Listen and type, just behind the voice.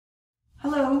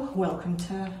Hello, welcome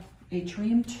to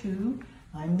Atrium 2.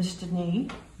 I'm Miss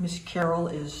Denise. Miss Carol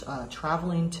is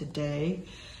traveling today.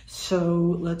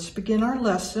 So let's begin our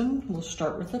lesson. We'll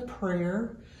start with a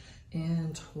prayer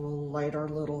and we'll light our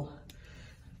little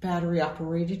battery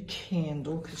operated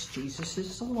candle because Jesus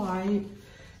is the light.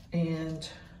 And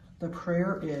the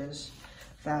prayer is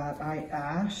that I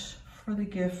ask for the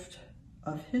gift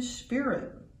of His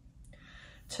Spirit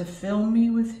to fill me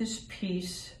with His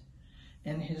peace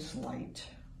and His light.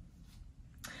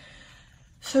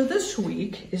 So this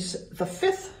week is the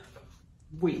 5th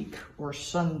week or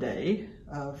Sunday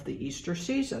of the Easter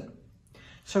season.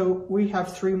 So we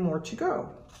have 3 more to go.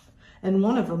 And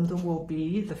one of them will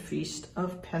be the Feast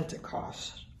of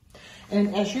Pentecost.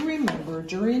 And as you remember,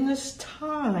 during this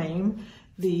time,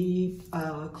 the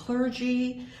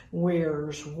clergy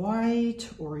wears white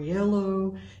or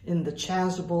yellow in the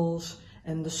chasubles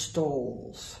and the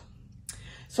stoles.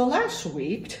 So last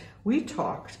week, we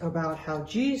talked about how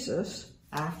Jesus,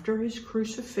 after his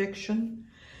crucifixion,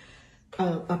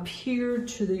 appeared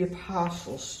to the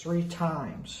apostles 3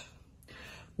 times.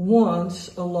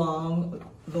 Once along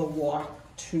the walk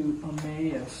to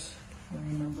Emmaus.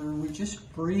 Remember, we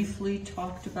just briefly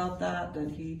talked about that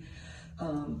he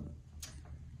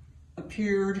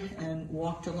appeared and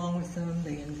walked along with them.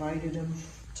 They invited him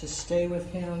to stay with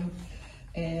him.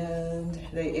 And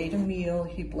they ate a meal.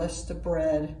 He blessed the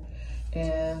bread,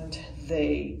 and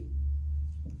they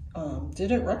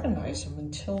didn't recognize him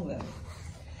until then.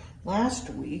 Last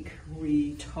week,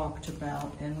 we talked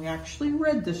about, and we actually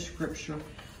read the scripture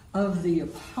of the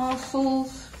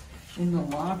apostles in the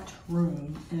locked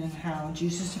room and how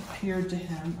Jesus appeared to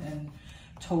him and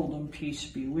told them, "Peace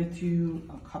be with you,"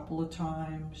 a couple of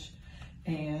times.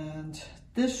 And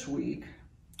this week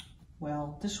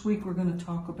we're going to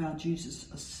talk about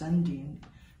Jesus ascending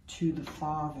to the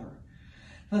Father.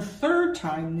 The 3rd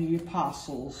time the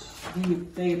apostles,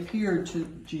 they appeared to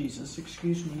Jesus,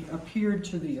 appeared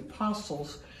to the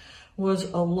apostles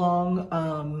was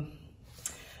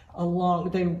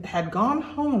they had gone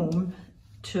home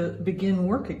to begin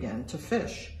work again, to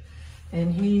fish.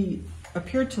 And he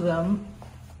appeared to them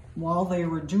while they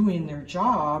were doing their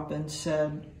job and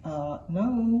said,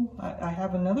 no, I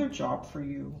have another job for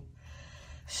you.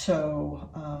 So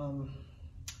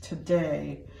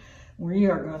today we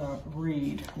are going to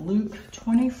read Luke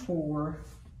 24,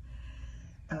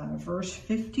 verse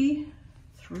 50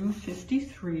 through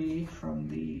 53 from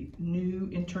the New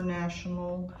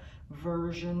International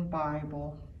Version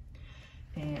Bible.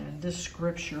 And this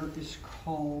scripture is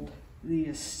called The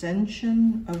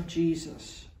Ascension of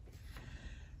Jesus.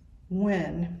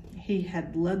 When he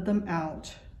had led them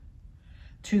out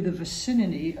to the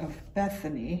vicinity of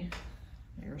Bethany,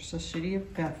 there's the city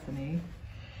of Bethany,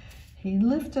 he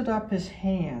lifted up his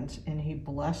hands and he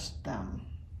blessed them.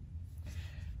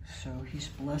 So he's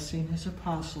blessing his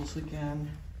apostles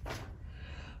again.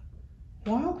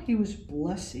 While he was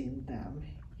blessing them,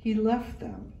 he left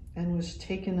them and was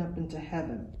taken up into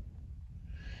heaven.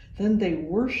 Then they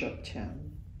worshiped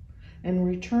him and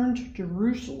returned to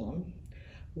Jerusalem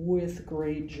with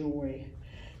great joy.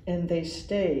 And they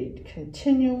stayed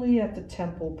continually at the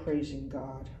temple praising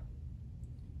God.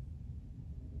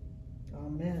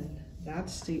 Amen.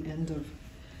 That's the end of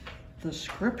the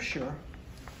scripture.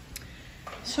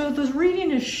 So the reading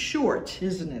is short,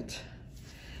 isn't it?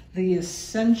 The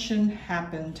ascension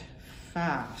happened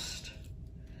fast.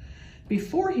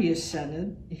 Before he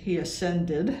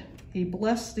ascended, he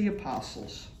blessed the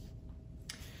apostles.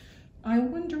 I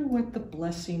wonder what the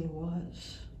blessing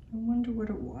was. I wonder what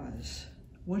it was.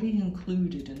 What he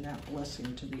included in that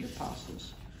blessing to the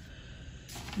apostles.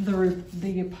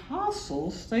 The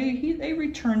apostles, they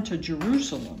returned to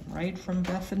Jerusalem, right? From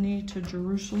Bethany to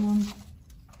Jerusalem.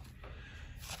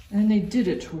 And they did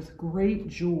it with great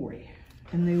joy.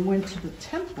 And they went to the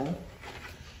temple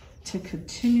to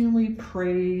continually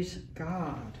praise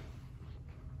God.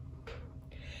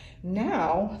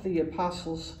 Now the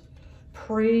apostles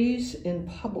praise in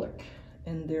public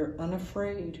and they're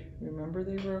unafraid. Remember,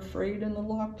 they were afraid in the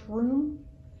locked room?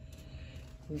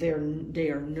 They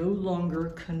are no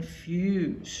longer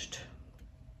confused.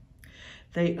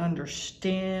 They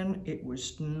understand it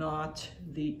was not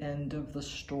the end of the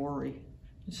story.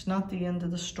 It's not the end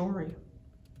of the story.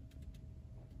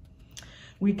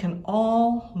 We can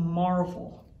all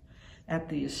marvel at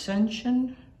the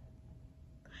ascension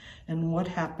and what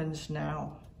happens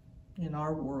now in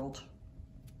our world.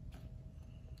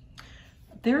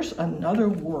 There's another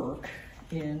work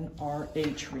in our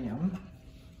atrium.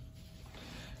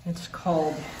 It's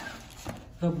called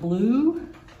the Blue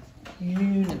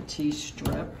Unity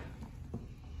Strip,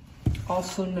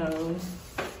 also known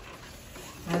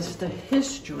as the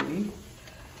history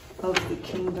of the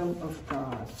kingdom of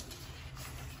God.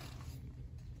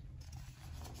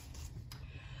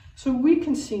 So we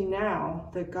can see now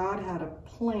that God had a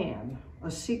plan,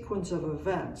 a sequence of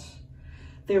events.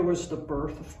 There was the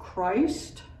birth of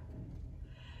Christ,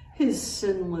 his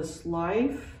sinless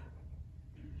life,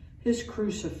 his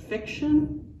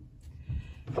crucifixion,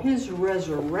 his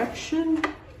resurrection,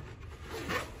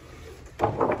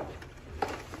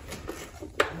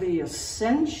 the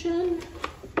ascension,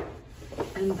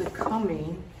 and the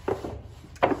coming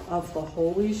of the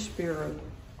Holy Spirit.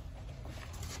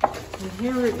 And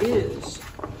here it is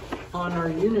on our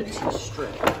unity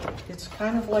strip. It's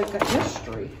kind of like a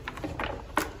history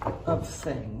of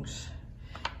things.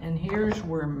 And here's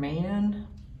where man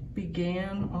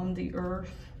began on the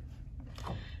earth.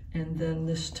 And then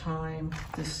this time,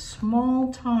 this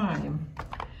small time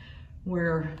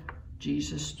where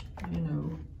Jesus,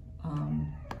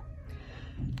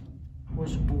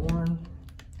 was born,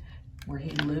 where he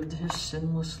lived his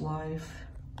sinless life,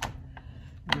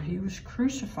 where he was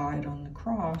crucified on the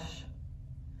cross,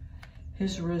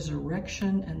 his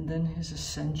resurrection, and then his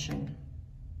ascension.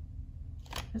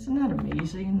 Isn't that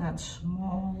amazing, that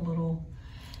small little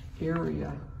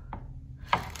area?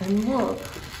 And look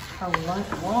how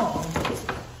long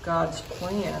God's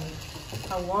plan,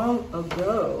 how long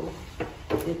ago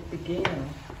it began.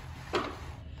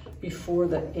 Before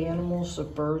the animals, the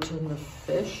birds, and the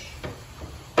fish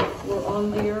were on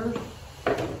the earth.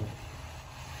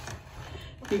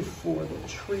 Before the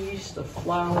trees, the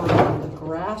flowers, and the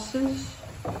grasses.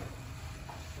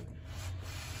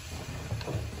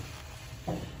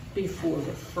 Before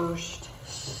the first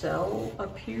cell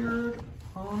appeared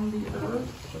on the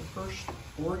earth, the first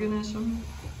organism.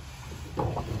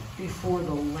 Before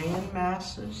the land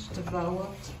masses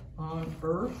developed on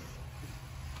earth.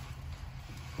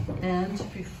 And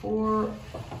before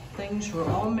things were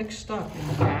all mixed up in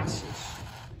masses.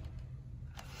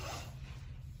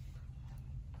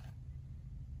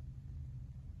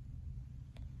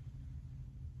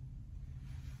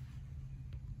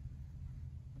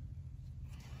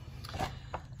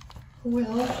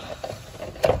 Well,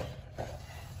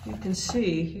 you can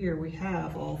see here we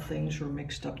have all things were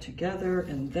mixed up together,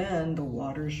 and then the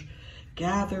waters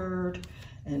gathered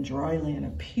and dry land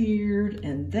appeared,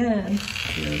 and then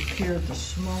there appeared the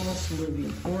smallest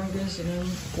living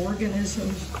organisms,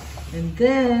 and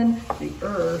then the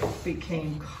earth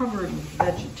became covered with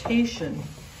vegetation,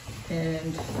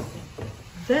 and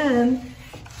then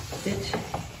it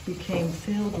became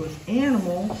filled with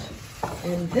animals,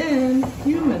 and then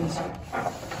humans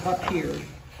appeared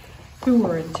who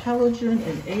were intelligent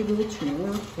and able to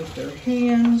work with their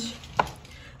hands.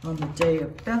 On the day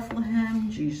of Bethlehem,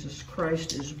 Jesus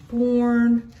Christ is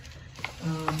born.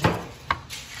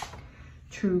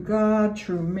 True God,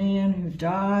 true man who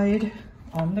died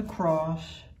on the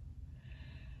cross.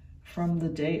 From the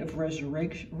day of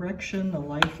resurrection, the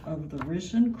life of the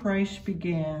risen Christ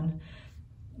began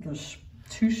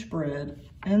to spread,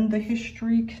 and the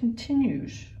history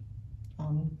continues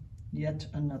on yet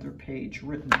another page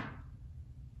written.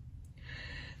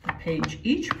 The page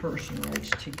each person writes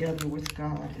together with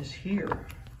God is here.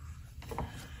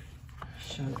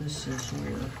 So this is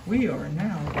where we are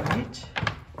now, right?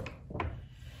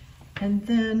 And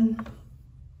then,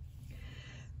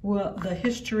 well, the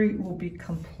history will be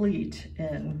complete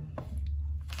in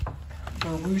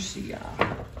Parousia.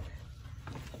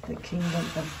 The kingdom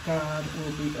of God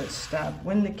will be established,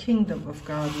 when the kingdom of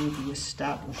God will be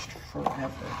established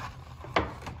forever.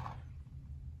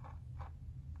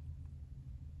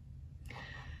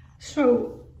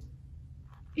 So,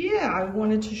 yeah, I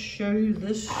wanted to show you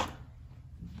this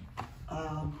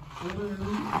blue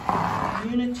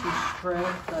unity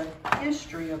strip, the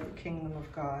history of the kingdom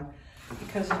of God,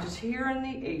 because it is here in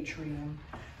the atrium,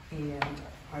 and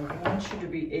I want you to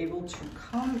be able to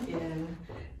come in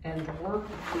and work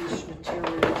with these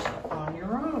materials on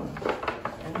your own,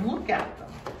 and look at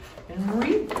them, and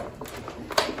read them.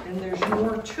 And there's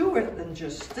more to it than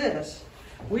just this.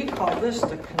 We call this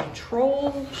the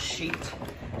control sheet.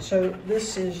 So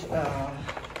this is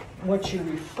what you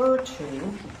refer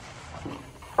to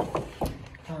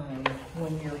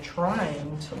when you're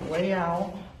trying to lay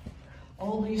out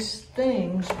all these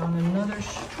things on another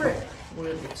strip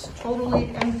where it's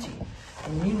totally empty.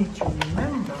 And you need to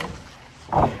remember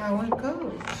how it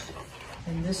goes.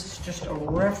 And this is just a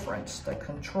reference. The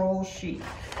control sheet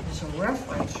is a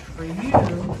reference for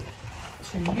you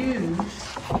to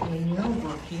use when you're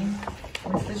working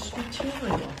with this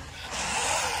material.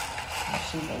 You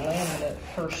see the laminate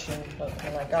person, but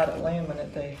when I got it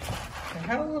laminate, they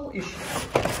had a little issue.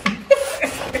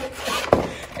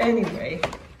 Anyway,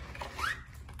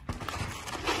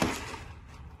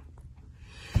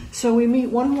 So we meet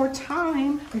one more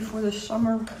time before the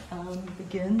summer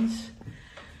begins.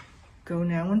 Go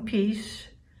now in peace.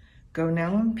 Go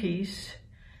now in peace.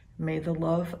 May the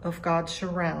love of God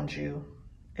surround you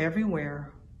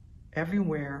everywhere,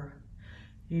 everywhere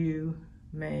you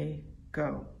may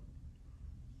go.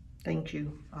 Thank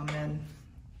you. Amen.